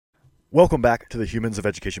Welcome back to the Humans of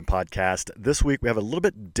Education podcast. This week we have a little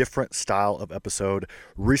bit different style of episode.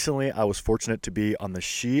 Recently, I was fortunate to be on the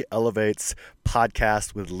She Elevates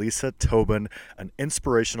podcast with Lisa Tobin, an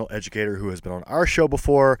inspirational educator who has been on our show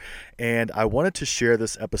before. And I wanted to share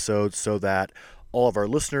this episode so that all of our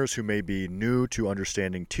listeners who may be new to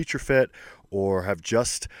understanding Teacher Fit or have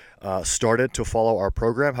just started to follow our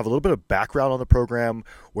program have a little bit of background on the program,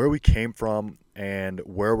 where we came from, and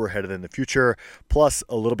where we're headed in the future, plus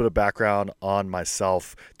a little bit of background on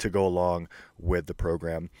myself to go along with the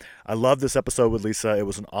program. I love this episode with Lisa. It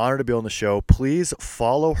was an honor to be on the show. Please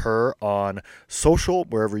follow her on social,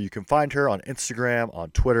 wherever you can find her, on Instagram,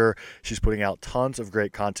 on Twitter. She's putting out tons of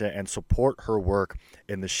great content, and support her work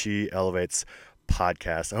in the She Elevates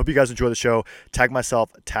podcast. I hope you guys enjoy the show. Tag myself,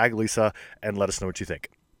 tag Lisa, and let us know what you think.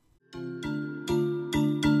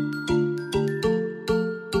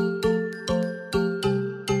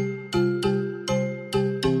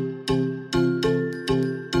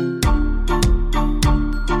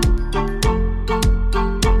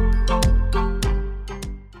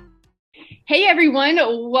 Hey everyone,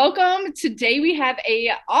 welcome. Today we have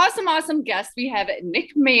a awesome guest. We have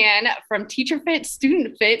Nick Mann from Teacher Fit,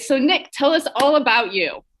 Student Fit. So Nick, tell us all about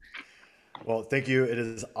you. Well, thank you. It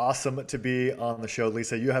is awesome to be on the show,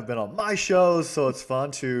 Lisa. You have been on my shows, so it's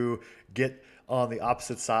fun to get on the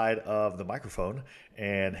opposite side of the microphone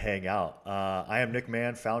and hang out. I am Nick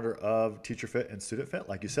Mann, founder of Teacher Fit and Student Fit,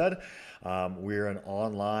 like you said. We're an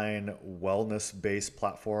online wellness-based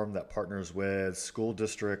platform that partners with school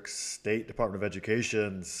districts, state Department of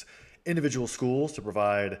Education's individual schools to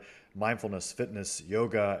provide mindfulness, fitness,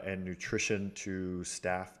 yoga, and nutrition to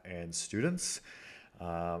staff and students.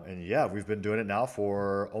 We've been doing it now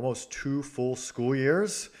for almost 2 full school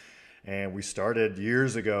years. And we started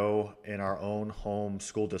years ago in our own home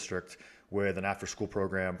school district with an after-school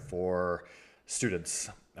program for students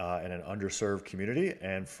in an underserved community.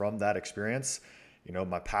 And from that experience,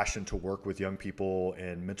 my passion to work with young people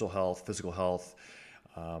in mental health, physical health,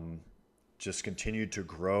 just continued to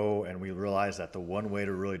grow. And we realized that the one way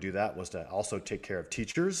to really do that was to also take care of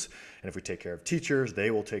teachers. And if we take care of teachers, they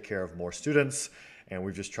will take care of more students. And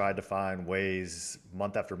we've just tried to find ways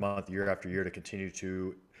month after month, year after year, to continue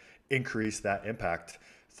to increase that impact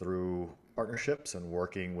through partnerships and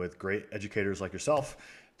working with great educators like yourself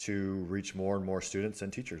to reach more and more students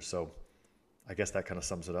and teachers. So I guess that kind of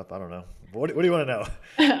sums it up. I don't know. What do you want to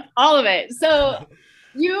know? All of it. So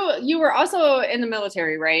you were also in the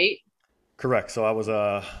military, right? Correct. So I was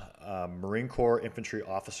a Marine Corps infantry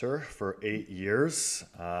officer for 8 years.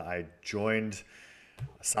 I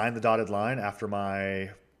signed the dotted line after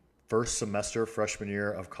my first semester freshman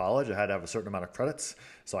year of college. I had to have a certain amount of credits.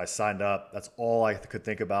 So I signed up. That's all I could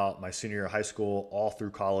think about my senior year of high school, all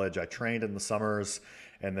through college. I trained in the summers.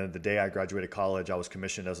 And then the day I graduated college, I was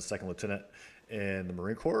commissioned as a second lieutenant in the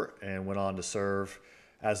Marine Corps and went on to serve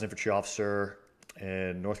as an infantry officer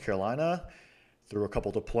in North Carolina through a couple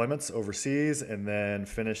deployments overseas, and then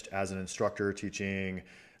finished as an instructor teaching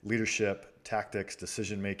leadership, tactics,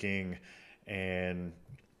 decision-making, and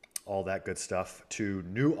all that good stuff to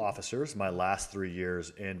new officers my last 3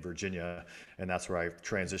 years in Virginia. And that's where I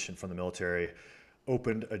transitioned from the military,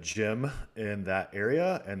 opened a gym in that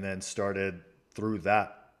area, and then started through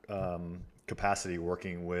that capacity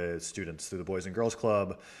working with students through the Boys and Girls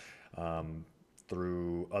Club,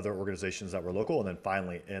 through other organizations that were local, and then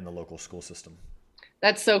finally in the local school system.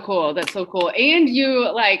 That's so cool. That's so cool. And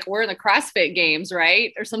you were in the CrossFit games,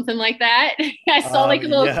 right? Or something like that. I saw a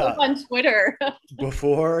little clip on Twitter.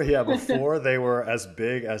 Before they were as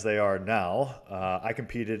big as they are now, I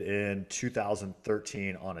competed in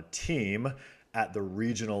 2013 on a team at the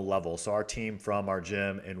regional level. So our team from our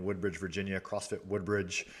gym in Woodbridge, Virginia, CrossFit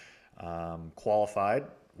Woodbridge, qualified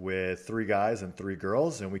with 3 guys and 3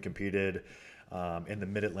 girls. And we competed in the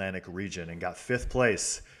Mid-Atlantic region and got 5th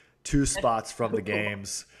place. 2 spots from the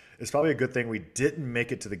games. It's probably a good thing we didn't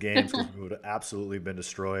make it to the games because we would have absolutely been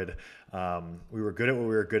destroyed. We were good at what we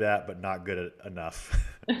were good at, but not good at enough.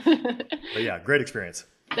 But yeah, great experience.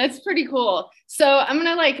 That's pretty cool. So I'm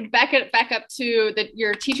gonna back up to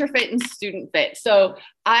your Teacher Fit and Student Fit. So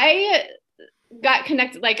I got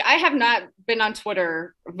connected. I have not been on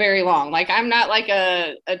Twitter very long. I'm not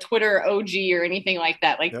a Twitter OG or anything like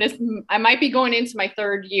that. This, I might be going into my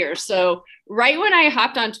 3rd year. So right when I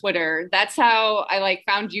hopped on Twitter, that's how I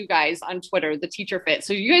found you guys on Twitter, the Teacher Fit.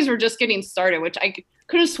 So you guys were just getting started, which I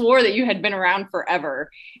could have swore that you had been around forever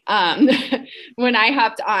when I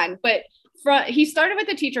hopped on. But he started with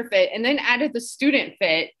the Teacher Fit and then added the Student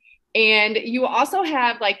Fit. And you also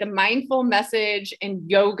have the mindful message and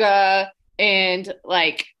yoga and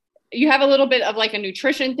you have a little bit of like a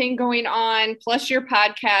nutrition thing going on, plus your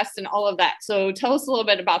podcast and all of that. So tell us a little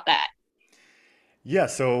bit about that. Yeah,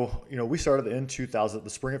 so we started in 2000, the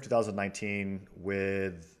spring of 2019,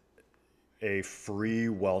 with a free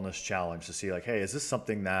wellness challenge to see like, hey, is this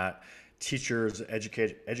something that teachers,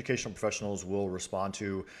 educational professionals will respond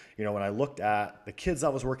to? When I looked at the kids I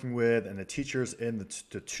was working with and the teachers in the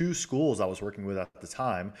two schools I was working with at the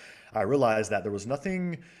time, I realized that there was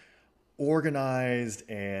nothing organized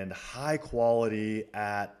and high quality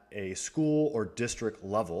at a school or district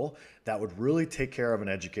level that would really take care of an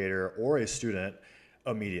educator or a student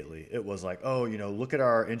immediately. It was like, oh, look at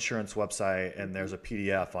our insurance website and there's a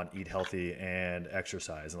PDF on eat healthy and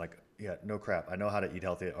exercise. And like, yeah, no crap. I know how to eat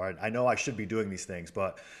healthy, or I know I should be doing these things,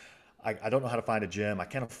 but I don't know how to find a gym. I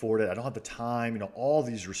can't afford it. I don't have the time, all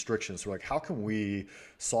these restrictions. So like, how can we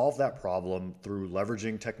solve that problem through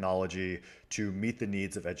leveraging technology to meet the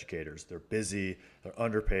needs of educators? They're busy, they're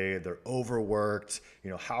underpaid, they're overworked.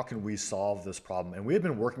 How can we solve this problem? And we had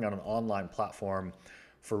been working on an online platform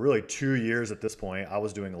for really 2 years at this point. I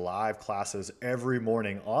was doing live classes every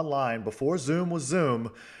morning online before Zoom was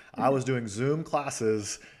Zoom. I was doing Zoom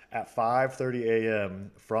classes at 5:30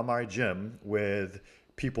 a.m. from our gym with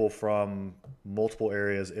people from multiple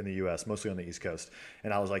areas in the US, mostly on the East Coast.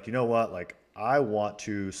 And I was like, you know what? Like, I want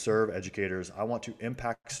to serve educators. I want to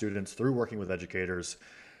impact students through working with educators.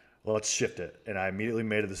 Well, let's shift it. And I immediately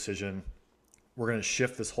made a decision. We're going to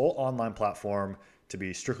shift this whole online platform to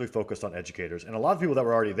be strictly focused on educators. And a lot of people that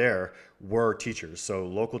were already there were teachers. So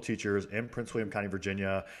local teachers in Prince William County,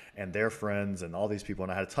 Virginia, and their friends and all these people.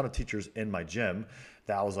 And I had a ton of teachers in my gym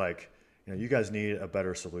that I was like, you guys need a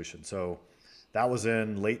better solution. So that was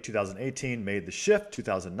in late 2018, made the shift.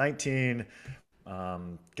 2019,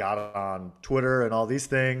 got on Twitter and all these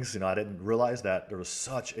things. I didn't realize that there was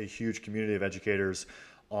such a huge community of educators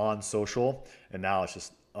on social, and now it's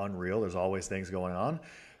just unreal. There's always things going on.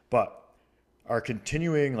 But our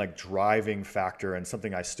continuing like driving factor, and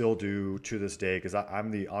something I still do to this day, because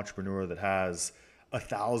I'm the entrepreneur that has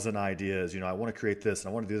 1,000 ideas. I want to create this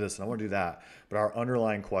and I want to do this and I want to do that. But our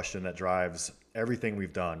underlying question that drives everything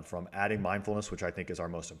we've done, from adding mindfulness, which I think is our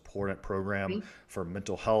most important program for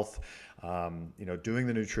mental health, doing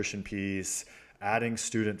the nutrition piece, adding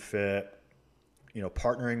student fit,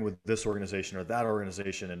 partnering with this organization or that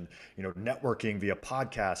organization, and, networking via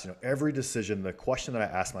podcasts. Every decision, the question that I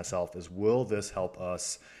ask myself is, will this help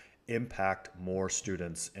us impact more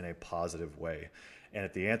students in a positive way? And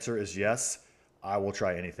if the answer is yes, I will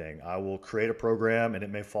try anything. I will create a program and it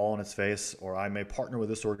may fall on its face, or I may partner with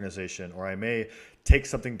this organization, or I may take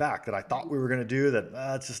something back that I thought we were going to do that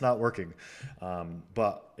it's just not working.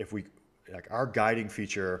 But if we, like, our guiding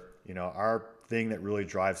feature, our thing that really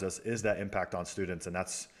drives us is that impact on students. And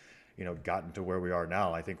that's, gotten to where we are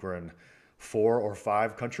now. I think we're in 4 or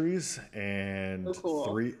 5 countries and So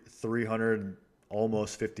cool. 300,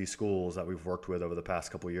 almost 50 schools that we've worked with over the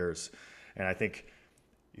past couple of years. And I think,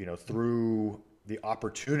 through the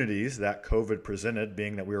opportunities that COVID presented,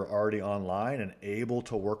 being that we were already online and able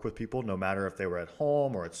to work with people, no matter if they were at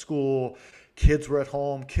home or at school, kids were at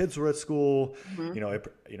home, kids were at school,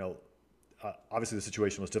 Mhm. obviously the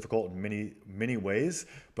situation was difficult in many, many ways,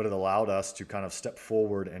 but it allowed us to kind of step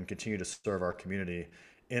forward and continue to serve our community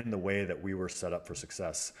in the way that we were set up for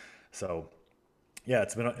success. So yeah,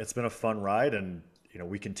 it's been a fun ride, and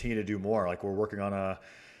we continue to do more. Like, we're working on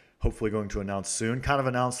hopefully going to announce soon, kind of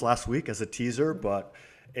announced last week as a teaser, but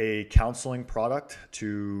a counseling product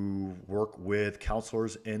to work with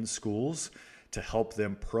counselors in schools to help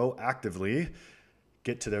them proactively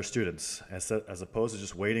get to their students, as opposed to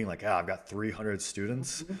just waiting like, I've got 300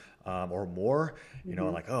 students or more,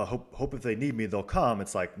 and like, oh, hope if they need me, they'll come.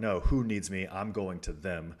 It's like, no, who needs me? I'm going to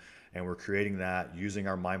them. And we're creating that using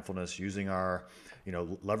our mindfulness, using our,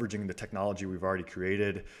 leveraging the technology we've already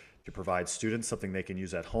created to provide students something they can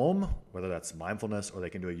use at home, whether that's mindfulness, or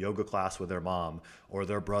they can do a yoga class with their mom or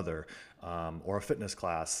their brother, or a fitness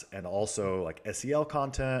class, and also like SEL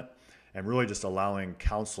content, and really just allowing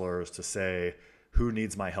counselors to say, who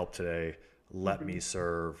needs my help today? Let me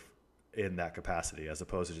serve in that capacity, as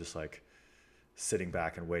opposed to just like sitting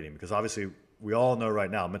back and waiting. Because obviously we all know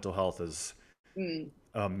right now mental health is Mm.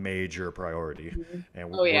 a major priority, Mhm.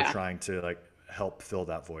 and Oh we're yeah. trying to like help fill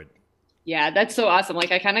that void. Yeah, that's so awesome.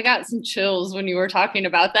 Like, I kind of got some chills when you were talking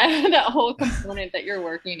about that that whole component that you're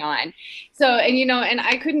working on. So, and and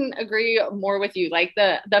I couldn't agree more with you. Like,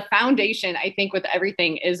 the foundation, I think, with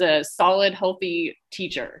everything is a solid, healthy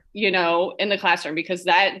teacher, in the classroom, because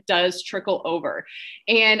that does trickle over.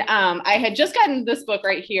 And I had just gotten this book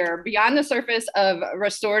right here, Beyond the Surface of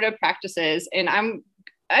Restorative Practices, and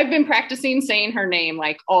I've been practicing saying her name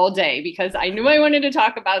like all day because I knew I wanted to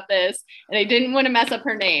talk about this and I didn't want to mess up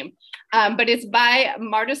her name. But it's by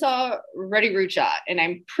Martisol Redirucha, and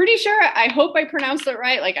I'm pretty sure, I hope I pronounced it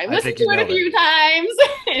right. Like I I listened think to you it a nailed few times,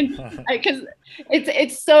 and it. because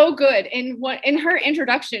it's so good. And what in her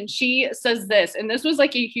introduction she says this, and this was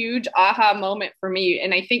like a huge aha moment for me,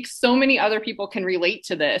 and I think so many other people can relate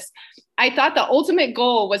to this. I thought the ultimate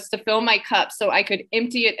goal was to fill my cup so I could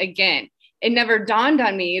empty it again. It never dawned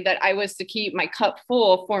on me that I was to keep my cup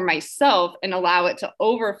full for myself and allow it to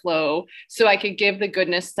overflow so I could give the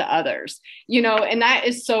goodness to others. And that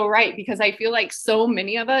is so right, because I feel like so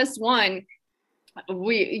many of us, one,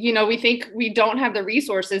 we think we don't have the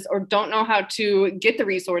resources or don't know how to get the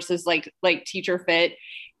resources like Teacher Fit,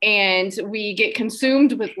 and we get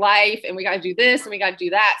consumed with life and we got to do this and we got to do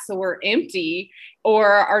that, so we're empty. Or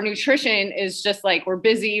our nutrition is just like, we're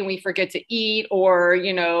busy and we forget to eat, or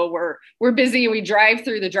we're busy and we drive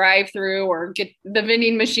through the drive through or get the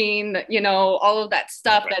vending machine, all of that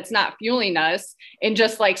stuff that's not fueling us, and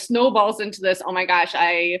just like snowballs into this, oh my gosh,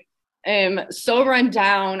 I am so run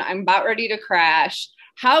down, I'm about ready to crash.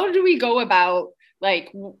 How do we go about, like,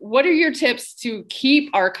 what are your tips to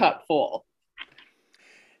keep our cup full?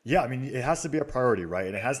 Yeah, I mean, it has to be a priority, right?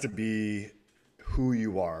 And it has to be who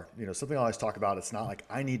you are. Something I always talk about, it's not like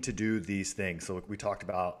I need to do these things. So we talked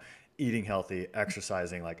about eating healthy,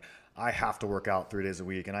 exercising, like I have to work out 3 days a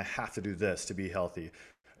week and I have to do this to be healthy.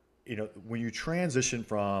 When you transition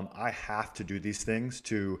from I have to do these things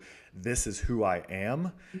to this is who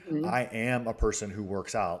Mm-hmm. I am a person who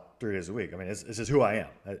works out 3 days a week. I mean, it's just who I am.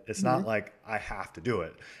 It's Mm-hmm. not like I have to do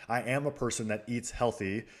it. I am a person that eats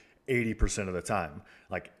healthy 80% of the time.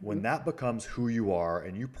 Like when that becomes who you are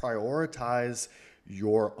and you prioritize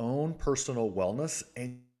your own personal wellness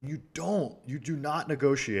and you do not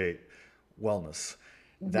negotiate wellness,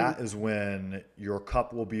 Mm-hmm. that is when your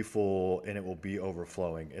cup will be full and it will be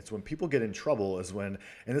overflowing. It's when people get in trouble is when,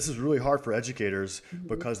 and this is really hard for educators Mm-hmm.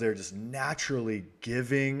 because they're just naturally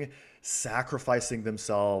giving, sacrificing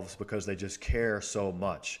themselves because they just care so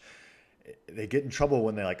much. They get in trouble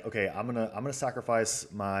when they're like, okay, I'm gonna sacrifice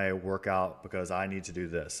my workout because I need to do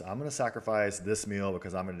this. I'm gonna sacrifice this meal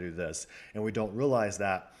because I'm gonna do this. And we don't realize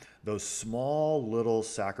that those small little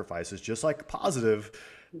sacrifices, just like positive,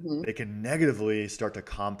 Mm-hmm. they can negatively start to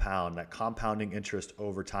compound, that compounding interest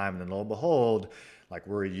over time. And then lo and behold, like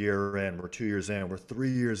we're a year in, we're 2 years in, we're 3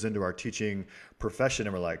 years into our teaching profession,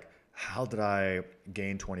 and we're like, how did I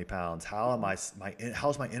gain 20 pounds? How's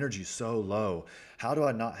my energy so low? How do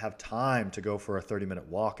I not have time to go for a 30-minute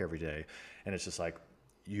walk every day? And it's just like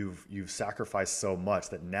you've sacrificed so much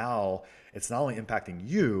that now it's not only impacting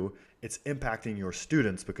you, it's impacting your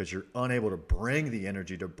students because you're unable to bring the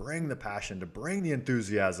energy, to bring the passion, to bring the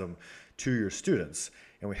enthusiasm to your students.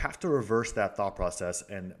 And we have to reverse that thought process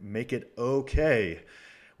and make it okay.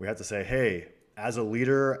 We have to say, hey, as a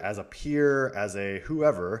leader, as a peer, as a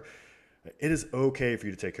whoever, it is okay for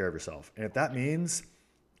you to take care of yourself. And if that means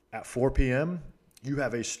at 4 p.m., you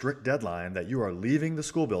have a strict deadline that you are leaving the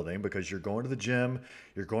school building because you're going to the gym,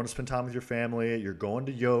 you're going to spend time with your family, you're going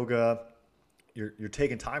to yoga, you're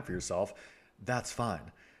taking time for yourself, that's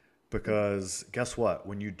fine. Because guess what?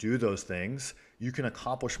 When you do those things, you can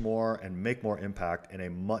accomplish more and make more impact in a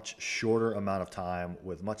much shorter amount of time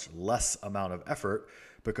with much less amount of effort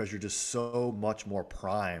because you're just so much more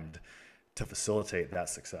primed to facilitate that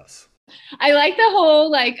success. I like the whole,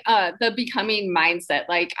 like, the becoming mindset.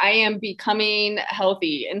 Like, I am becoming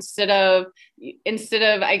healthy instead of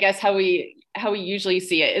I guess how we usually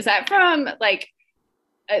see it. Is that from, like,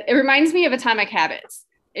 it reminds me of Atomic Habits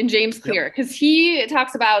in James Yep. Clear, because he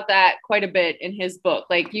talks about that quite a bit in his book.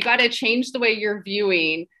 Like, you got to change the way you're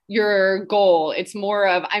viewing your goal. It's more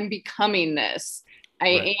of, I'm becoming this,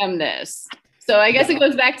 Right. I am this. So I guess it Yeah.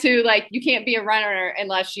 goes back to, like, you can't be a runner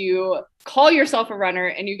unless you call yourself a runner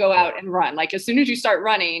and you go Right. out and run. Like, as soon as you start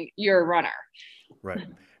running, you're a runner. Right.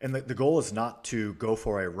 And the goal is not to go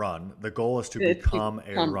for a run. The goal is to It's become a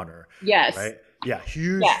become, runner, yes, right? Yeah,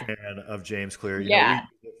 huge yeah, fan of James Clear. We yeah. use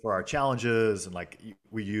it for our challenges and like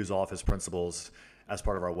we use all of his principles as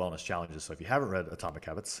part of our wellness challenges. So if you haven't read Atomic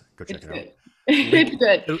Habits, go check It's it out. good. Link, It's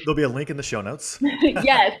good. there'll be a link in the show notes.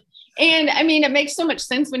 Yes. And I mean, it makes so much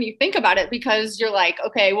sense when you think about it, because you're like,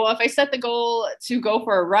 okay, well, if I set the goal to go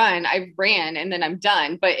for a run, I ran and then I'm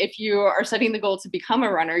done. But if you are setting the goal to become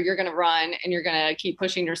a runner, you're going to run and you're going to keep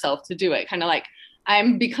pushing yourself to do it. Kind of like,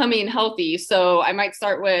 I'm becoming healthy. So I might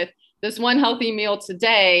start with this one healthy meal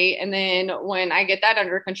today. And then when I get that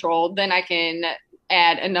under control, then I can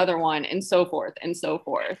add another one, and so forth and so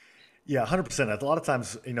forth. Yeah, 100%. A lot of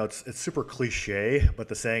times, it's super cliche, but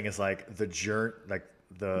the saying is like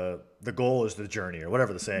the goal is the journey, or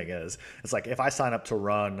whatever the saying is. It's like if I sign up to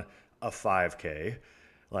run a 5K,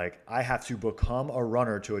 like I have to become a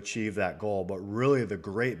runner to achieve that goal. But really the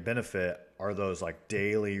great benefit are those like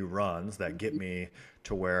daily runs that get me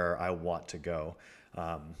to where I want to go.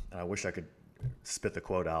 And I wish I could spit the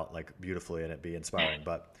quote out like beautifully and it be inspiring,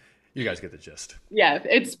 but you guys get the gist. Yeah,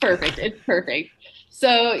 it's perfect. It's perfect.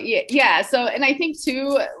 So yeah. So, and I think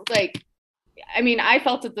too, like, I mean, I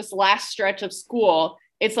felt at this last stretch of school,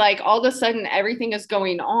 it's like all of a sudden everything is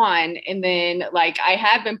going on. And then like I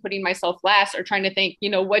have been putting myself last or trying to think,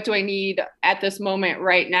 what do I need at this moment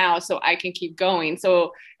right now so I can keep going?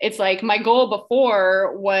 So it's like my goal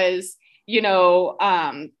before was,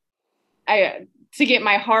 I to get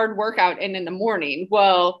my hard workout in the morning.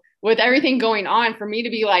 Well, with everything going on, for me to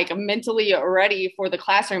be like mentally ready for the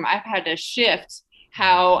classroom, I've had to shift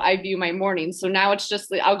how I view my mornings. So now it's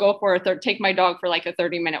just I'll go for take my dog for like a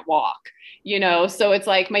 30-minute walk. So it's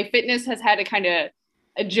like my fitness has had to kind of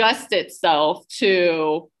adjust itself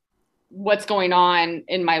to what's going on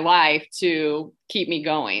in my life to keep me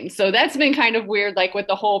going. So that's been kind of weird, like with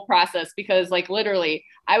the whole process, because like literally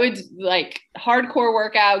I would like hardcore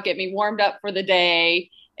workout, get me warmed up for the day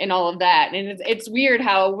and all of that. And it's weird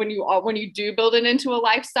how when you do build it into a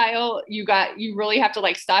lifestyle, you really have to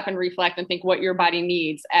like stop and reflect and think what your body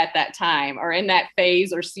needs at that time or in that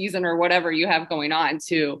phase or season or whatever you have going on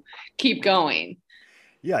to keep going.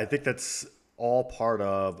 Yeah, I think that's all part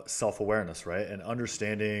of self-awareness, right? And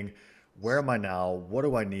understanding where am I now, what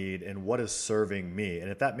do I need, and what is serving me.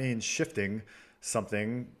 And if that means shifting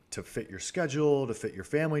something to fit your schedule, to fit your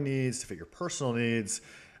family needs, to fit your personal needs,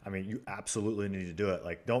 I mean, you absolutely need to do it.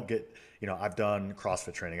 Like, don't get, I've done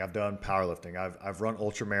CrossFit training, I've done powerlifting, I've run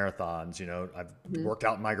ultra marathons, I've worked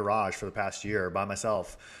out in my garage for the past year by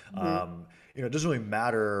myself. It doesn't really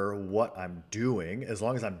matter what I'm doing as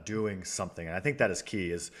long as I'm doing something. And I think that is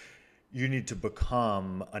key is you need to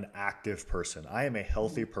become an active person. I am a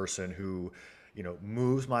healthy person who,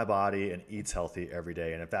 moves my body and eats healthy every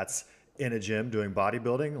day. And if that's in a gym doing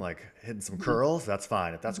bodybuilding, like hitting some curls, that's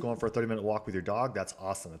fine. If that's going for a 30-minute walk with your dog, that's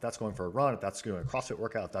awesome. If that's going for a run, if that's doing a CrossFit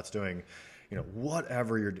workout, if that's doing,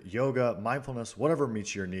 whatever your yoga, mindfulness, whatever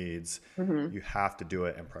meets your needs, you have to do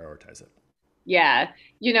it and prioritize it. Yeah.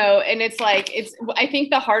 And it's like, I think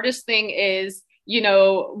the hardest thing is,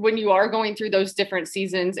 when you are going through those different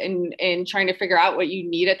seasons and trying to figure out what you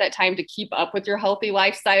need at that time to keep up with your healthy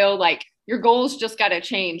lifestyle, like your goals just got to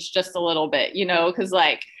change just a little bit, because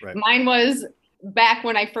like Right. Mine was back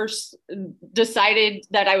when I first decided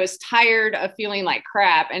that I was tired of feeling like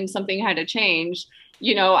crap and something had to change.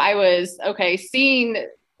 I was seeing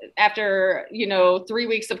after 3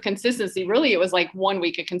 weeks of consistency, really it was like 1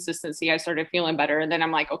 week of consistency, I started feeling better, and then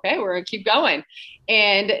I'm like, okay, we're gonna keep going.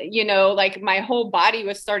 And like my whole body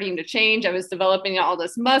was starting to change. I was developing all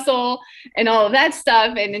this muscle and all of that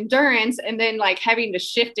stuff and endurance, and then like having to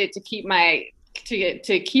shift it to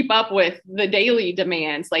keep up with the daily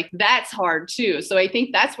demands, like that's hard too. So I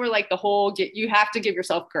think that's where like the whole you have to give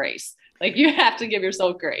yourself grace. Like you have to give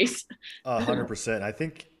yourself grace. 100%. I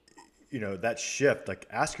think that shift, like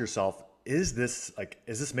ask yourself, is this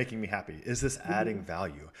making me happy? Is this adding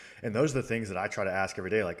value? And those are the things that I try to ask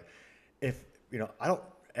every day. Like if, I don't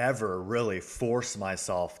ever really force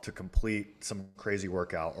myself to complete some crazy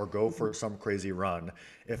workout or go for some crazy run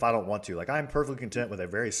if I don't want to. Like I'm perfectly content with a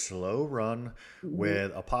very slow run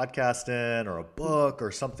with a podcast in or a book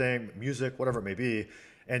or something, music, whatever it may be.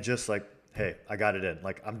 And just like, hey, I got it in.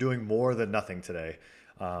 Like I'm doing more than nothing today.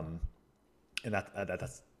 And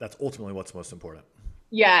that's ultimately what's most important.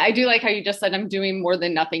 Yeah, I do like how you just said I'm doing more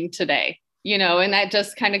than nothing today, and that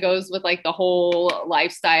just kind of goes with like the whole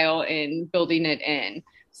lifestyle and building it in.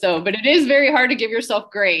 So, but it is very hard to give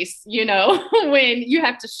yourself grace, when you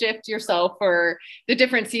have to shift yourself for the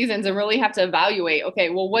different seasons and really have to evaluate, okay,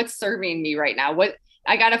 well, what's serving me right now? What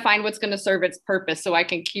I got to find what's going to serve its purpose so I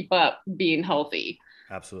can keep up being healthy.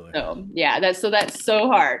 Absolutely. So yeah, that's so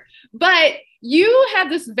hard. But you have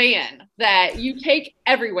this van that you take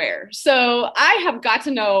everywhere. So I have got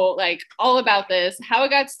to know like all about this, how it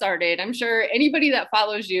got started. I'm sure anybody that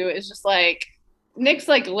follows you is just like, Nick's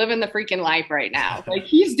like living the freaking life right now. Like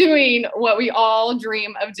he's doing what we all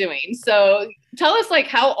dream of doing. So tell us like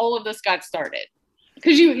how all of this got started.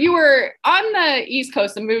 Because you were on the East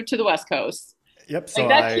Coast and moved to the West Coast. Yep. So like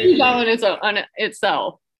that's huge on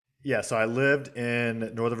itself. Yeah, so I lived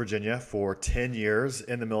in Northern Virginia for 10 years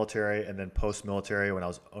in the military, and then post-military when I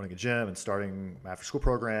was owning a gym and starting my after-school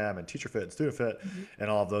program and teacher fit and student fit and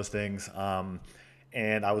all of those things.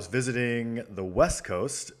 And I was visiting the West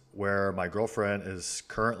Coast where my girlfriend is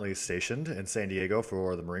currently stationed in San Diego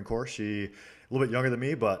for the Marine Corps. She a little bit younger than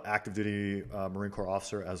me, but active duty Marine Corps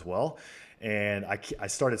officer as well. And I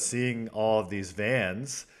started seeing all of these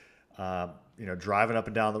vans, driving up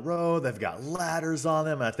and down the road. They've got ladders on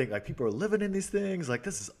them. And I think like people are living in these things. Like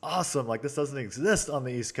this is awesome. Like this doesn't exist on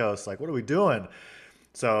the East Coast. Like what are we doing?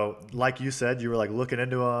 So, like you said, you were like looking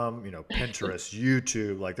into them, Pinterest,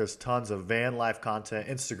 YouTube, like there's tons of van life content,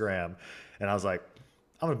 Instagram. And I was like,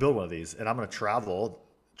 I'm going to build one of these and I'm going to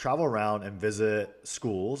travel around and visit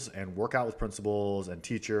schools and work out with principals and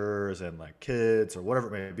teachers and like kids or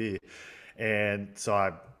whatever it may be. And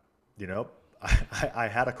so you know, I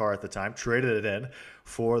had a car at the time, traded it in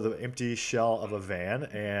for the empty shell of a van,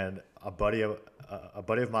 and a buddy of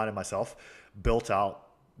mine and myself built out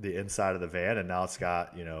the inside of the van, and now it's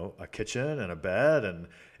got a kitchen and a bed, and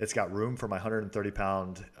it's got room for my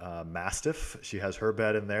 130-pound Mastiff. She has her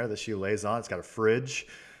bed in there that she lays on. It's got a fridge,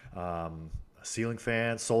 a ceiling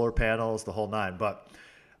fan, solar panels, the whole nine. But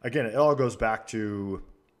again, it all goes back to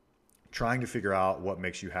trying to figure out what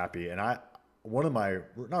makes you happy. And one of my,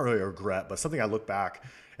 not really a regret, but something I look back,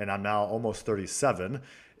 and I'm now almost 37,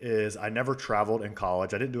 is I never traveled in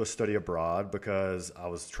college. I didn't do a study abroad because I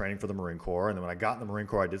was training for the Marine Corps. And then when I got in the Marine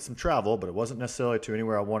Corps, I did some travel, but it wasn't necessarily to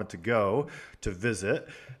anywhere I wanted to go to visit.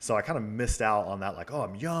 So I kind of missed out on that, like, oh,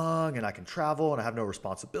 I'm young and I can travel and I have no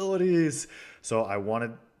responsibilities. So I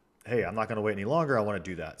wanted, hey, I'm not going to wait any longer. I want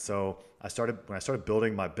to do that. So when I started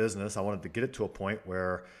building my business, I wanted to get it to a point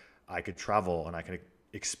where I could travel and I could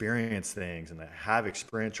experience things and have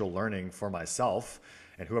experiential learning for myself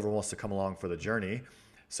and whoever wants to come along for the journey.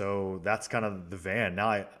 So that's kind of the van.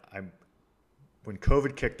 Now when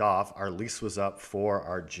COVID kicked off, our lease was up for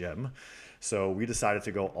our gym. So we decided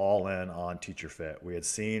to go all in on Teacher Fit. We had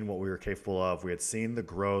seen what we were capable of. We had seen the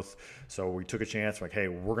growth. So we took a chance, like, hey,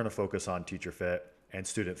 we're going to focus on Teacher Fit and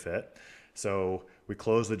Student Fit. So we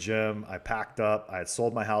closed the gym. I packed up. I had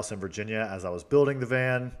sold my house in Virginia as I was building the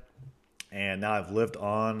van. And now I've lived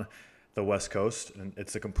on the West Coast, and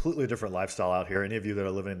it's a completely different lifestyle out here. Any of you that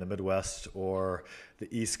are living in the Midwest or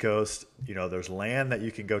the East Coast, there's land that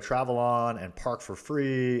you can go travel on and park for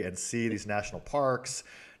free and see these national parks,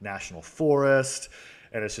 national forest.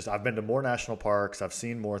 And it's just, I've been to more national parks. I've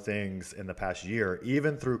seen more things in the past year,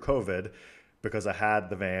 even through COVID, because I had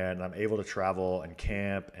the van and I'm able to travel and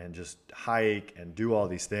camp and just hike and do all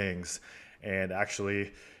these things. And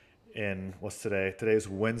actually what's today? Today's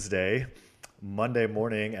Wednesday. Monday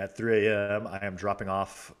morning at 3 a.m., I am dropping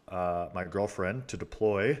off my girlfriend to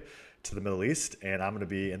deploy to the Middle East, and I'm going to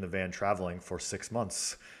be in the van traveling for 6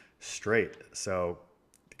 months straight. So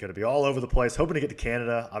going to be all over the place, hoping to get to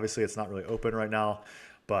Canada. Obviously, it's not really open right now,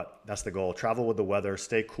 but that's the goal. Travel with the weather,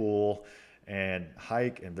 stay cool, and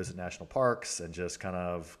hike and visit national parks and just kind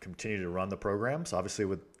of continue to run the program. So obviously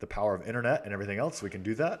with the power of internet and everything else, we can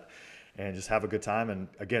do that and just have a good time. And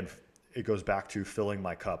again, it goes back to filling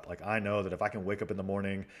my cup. Like I know that if I can wake up in the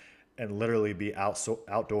morning and literally be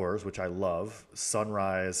outdoors, which I love,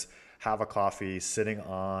 sunrise, have a coffee, sitting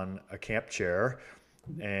on a camp chair,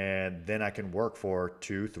 and then I can work for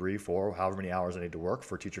 2, 3, 4, however many hours I need to work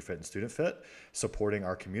for Teacher Fit and Student Fit, supporting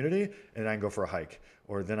our community, and I can go for a hike.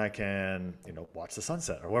 Or then I can, watch the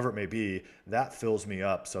sunset or whatever it may be. That fills me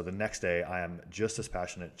up. So the next day I am just as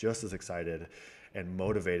passionate, just as excited and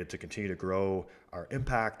motivated to continue to grow our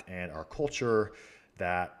impact and our culture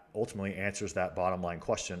that ultimately answers that bottom line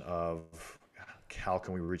question of how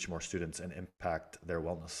can we reach more students and impact their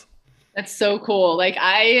wellness. That's so cool. Like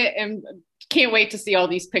can't wait to see all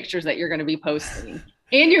these pictures that you're going to be posting.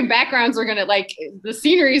 And your backgrounds are going to the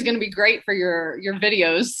scenery is going to be great for your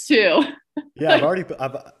videos too. Yeah,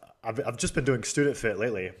 I've just been doing Student Fit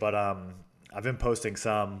lately, but I've been posting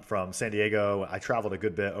some from San Diego. I traveled a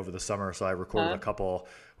good bit over the summer, so I recorded a couple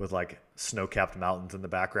with snow-capped mountains in the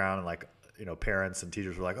background, and parents and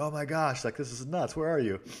teachers were like, "Oh my gosh, this is nuts. Where are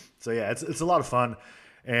you?" So yeah, it's a lot of fun,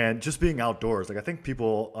 and just being outdoors. I think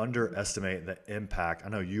people underestimate the impact. I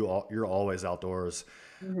know you're always outdoors,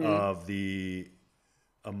 of the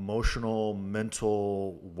emotional,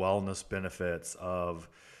 mental wellness benefits of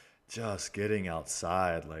just getting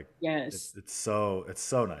outside. Yes. It's so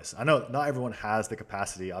nice. I know not everyone has the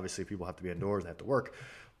capacity. Obviously people have to be indoors, they have to work,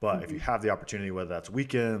 but if you have the opportunity, whether that's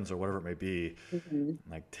weekends or whatever it may be,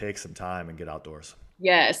 take some time and get outdoors.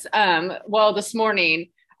 Yes. Well, this morning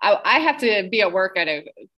I have to be at work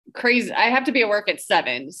I have to be at work at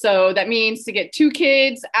 7. So that means to get 2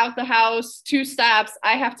 kids out the house, 2 stops,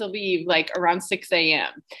 I have to leave around 6 a.m.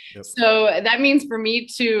 Yep. So that means for me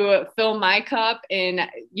to fill my cup and,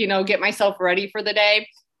 get myself ready for the day,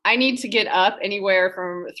 I need to get up anywhere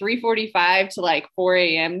from 3:45 to 4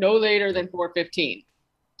 a.m., no later than 4:15.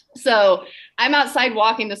 So I'm outside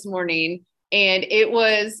walking this morning and it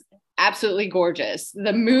was absolutely gorgeous.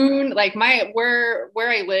 The moon, like where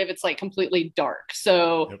I live, it's like completely dark.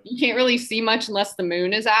 So Yep. you can't really see much unless the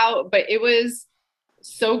moon is out, but it was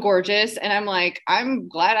so gorgeous. And I'm like, I'm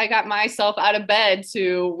glad I got myself out of bed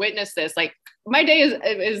to witness this. Like my day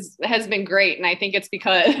has been great. And I think it's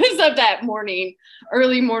because of that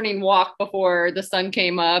early morning walk before the sun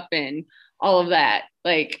came up and all of that.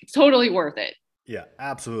 Like totally worth it. Yeah,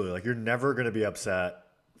 absolutely. Like you're never going to be upset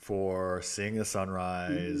for seeing the Mhm.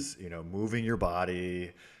 sunrise, moving your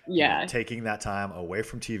body, Yeah. taking that time away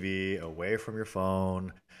from TV, away from your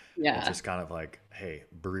phone, and Yeah. just kind of like, hey,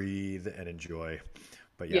 breathe and enjoy.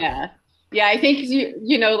 But yeah, Yeah. Yeah, I think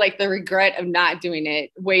like the regret of not doing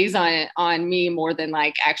it weighs on me more than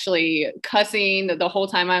like actually cussing the whole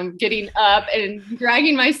time I'm getting up and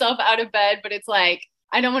dragging myself out of bed, but it's like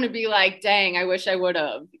I don't want to be like, dang, I wish I would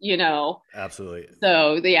have. absolutely.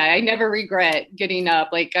 So yeah, I never regret getting up.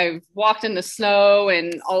 Like I've walked in the snow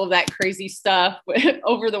and all of that crazy stuff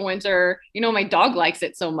over the winter. My dog likes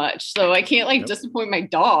it so much. So I can't like Yep, disappoint my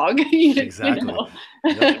dog, you exactly. know.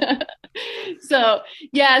 Yep. So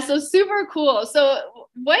yeah, so super cool. So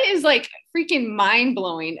what is like freaking mind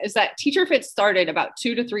blowing is that Teacher Fit started about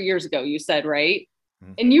 2 to 3 years ago, you said, right?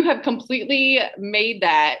 Mhm. And you have completely made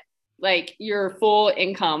that like your full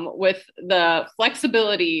income with the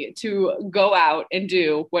flexibility to go out and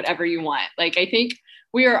do whatever you want. Like I think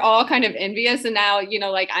we are all kind of envious and now,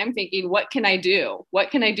 like I'm thinking, what can I do?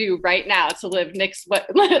 What can I do right now to live Nick's what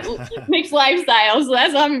Nick's lifestyle? So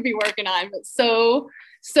that's what I'm gonna be working on. But so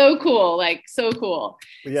cool, like so cool.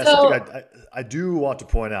 But yeah, something So I do want to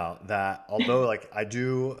point out that although like I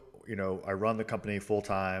do, I run the company full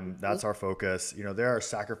time, that's our focus, there are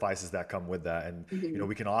sacrifices that come with that. And, mhm,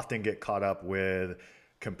 we can often get caught up with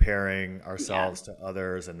comparing yeah. ourselves to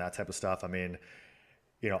others and that type of stuff. I mean,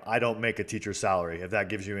 I don't make a teacher's salary, if that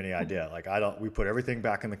gives you any idea. Like we put everything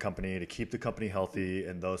back in the company to keep the company healthy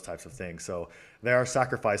and those types of things. So there are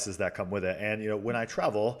sacrifices that come with it. And, when I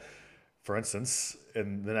travel, for instance,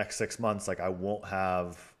 in the next 6 months, like I won't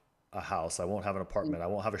have a house, I won't have an apartment, I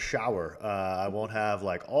won't have a shower, I won't have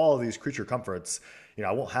like all of these creature comforts.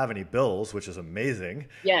 I won't have any bills, which is amazing.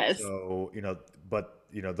 Yes. So, but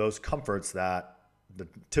those comforts that the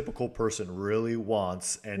typical person really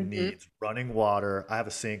wants and Mhm, needs, running water. I have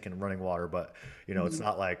a sink and running water, but it's mhm,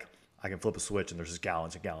 not like I can flip a switch and there's just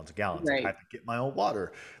gallons and gallons and gallons. Like I right. have to get my own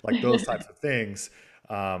water, like those types of things.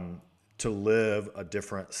 Um, to live a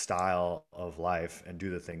different style of life and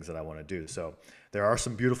do the things that I want to do. So there are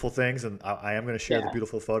some beautiful things, and I am going to share the Yeah.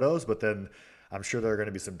 beautiful photos, but then I'm sure there are going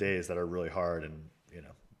to be some days that are really hard and,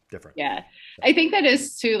 different. Yeah. So, I think that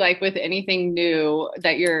is too, like with anything new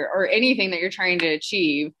or anything that you're trying to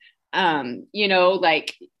achieve,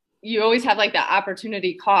 like you always have like the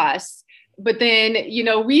opportunity costs, but then,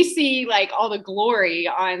 we see like all the glory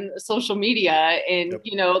on social media and,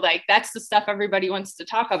 yep. like that's the stuff everybody wants to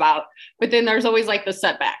talk about. But then there's always like the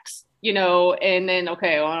setbacks, and then,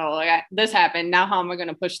 okay, well, like, this happened. Now, how am I going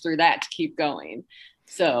to push through that to keep going?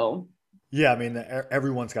 So, Yeah, I mean,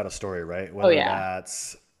 everyone's got a story, right? oh, Whether yeah.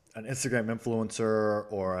 that's an Instagram influencer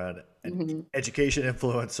or an Hmm. education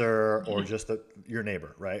influencer or just your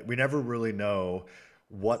neighbor, right? We never really know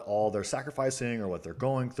what all they're sacrificing or what they're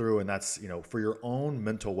going through. And that's, for your own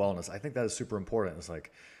mental wellness. I think that is super important. It's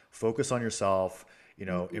like focus on yourself,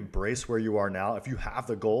 embrace where you are now. If you have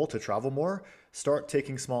the goal to travel more, start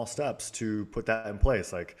taking small steps to put that in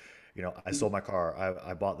place. Like, I sold my car,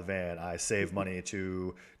 I bought the van, I saved money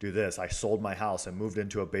to do this. I sold my house and moved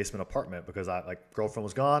into a basement apartment because like girlfriend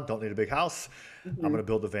was gone, don't need a big house. I'm Hmm. going to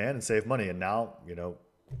build the van and save money. And now,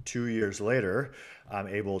 2 years later, I'm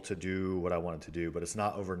able to do what I wanted to do, but it's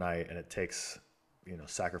not overnight and it takes,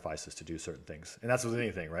 sacrifices to do certain things. And that's with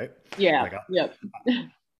anything, right? Yeah. Like Yep.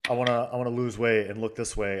 I want to lose weight and look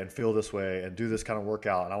this way and feel this way and do this kind of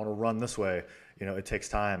workout and I want to run this way. It takes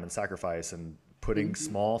time and sacrifice and putting Mhm.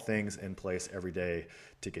 small things in place every day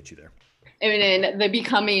to get you there. And then the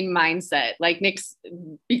becoming mindset, like Nick's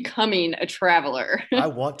becoming a traveler. I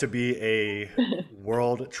want to be a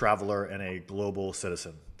world traveler and a global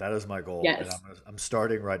citizen. That is my goal, and Yes. I'm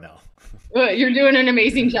starting right now. You're doing an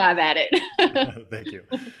amazing job at it. Thank you.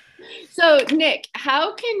 So, Nick,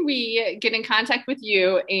 how can we get in contact with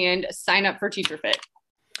you and sign up for Teacher Fit?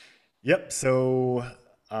 Yep. So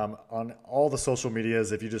on all the social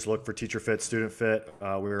medias, if you just look for Teacher Fit, Student Fit,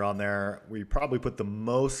 we're on there. We probably put the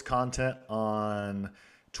most content on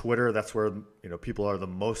Twitter. That's where people are the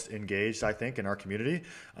most engaged, I think, in our community.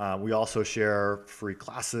 We also share free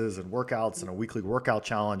classes and workouts and a weekly workout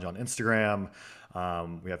challenge on Instagram.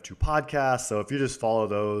 We have 2 podcasts. So if you just follow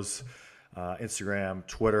those, Instagram,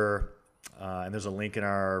 Twitter, and there's a link in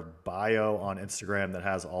our bio on Instagram that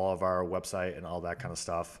has all of our website and all that kind of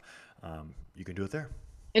stuff. You can do it there.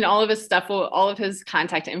 And all of his stuff all of his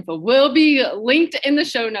contact info will be linked in the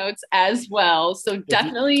show notes as well. So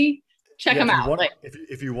definitely check Yeah, him out.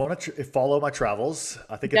 if you want to follow my travels,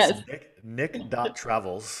 I think it's Yes.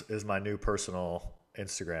 nick.travels is my new personal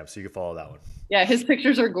Instagram. So you can follow that one. Yeah, his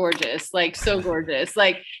pictures are gorgeous, like so gorgeous.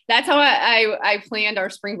 Like that's how I planned our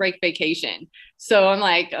spring break vacation. So I'm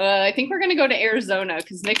like, I think we're gonna go to Arizona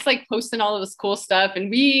because Nick's like posting all of this cool stuff, and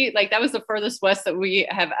we like that was the furthest west that we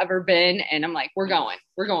have ever been. And I'm like, we're going,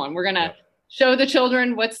 we're gonna Yep. show the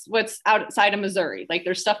children what's outside of Missouri. Like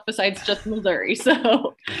there's stuff besides just Missouri.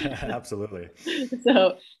 So Absolutely.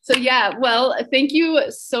 so yeah, well, thank you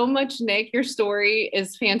so much, Nick. Your story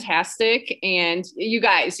is fantastic. And you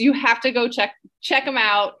guys, you have to go check him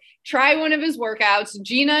out. Try one of his workouts.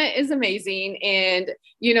 Gina is amazing. And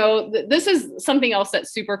this is something else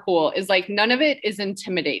that's super cool is like none of it is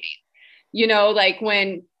intimidating. Like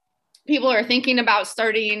when people are thinking about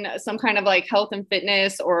starting some kind of like health and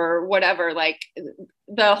fitness or whatever, like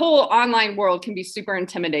the whole online world can be super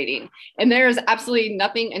intimidating. And there is absolutely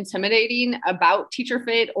nothing intimidating about Teacher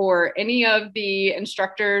Fit or any of the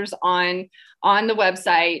instructors on the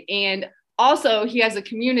website. And also he has a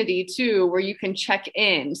community too where you can check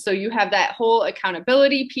in, so you have that whole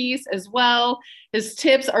accountability piece as well. His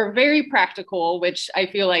tips are very practical, which I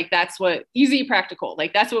feel like that's what easy practical,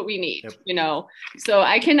 like that's what we need. Yep. So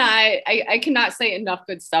I cannot say enough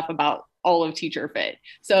good stuff about all of Teacher Fit.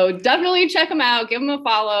 So definitely check them out, give them a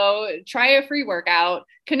follow, try a free workout,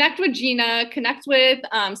 connect with Gina, connect with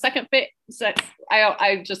Second Fit.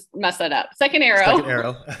 I just messed that up. Second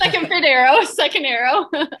Arrow. Second Fit Arrow. Second Arrow.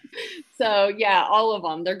 So yeah, all of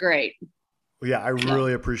them. They're great. Well, yeah, I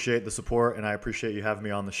really appreciate the support, and I appreciate you having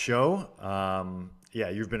me on the show. Yeah,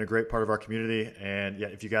 you've been a great part of our community, and yeah,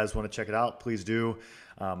 if you guys want to check it out, please do.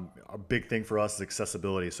 A big thing for us is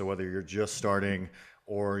accessibility. So whether you're just starting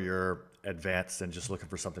or you're advanced and just looking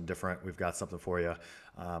for something different, we've got something for you.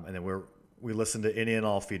 And then we listen to any and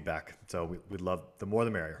all feedback. So we'd love the more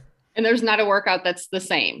the merrier. And there's not a workout that's the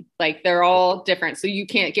same. Like they're all different. So you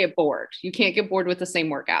can't get bored. You can't get bored with the same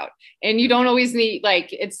workout. And you don't always need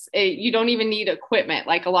you don't even need equipment.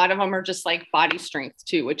 Like a lot of them are just like body strength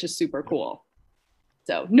too, which is super cool.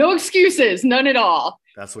 So no excuses, none at all.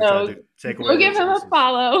 That's what we're trying to do. Take away. Go give him a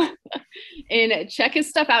follow and check his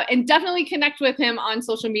stuff out, and definitely connect with him on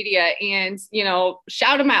social media and,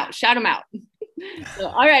 shout him out. So,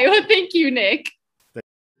 all right. Well, thank you, Nick.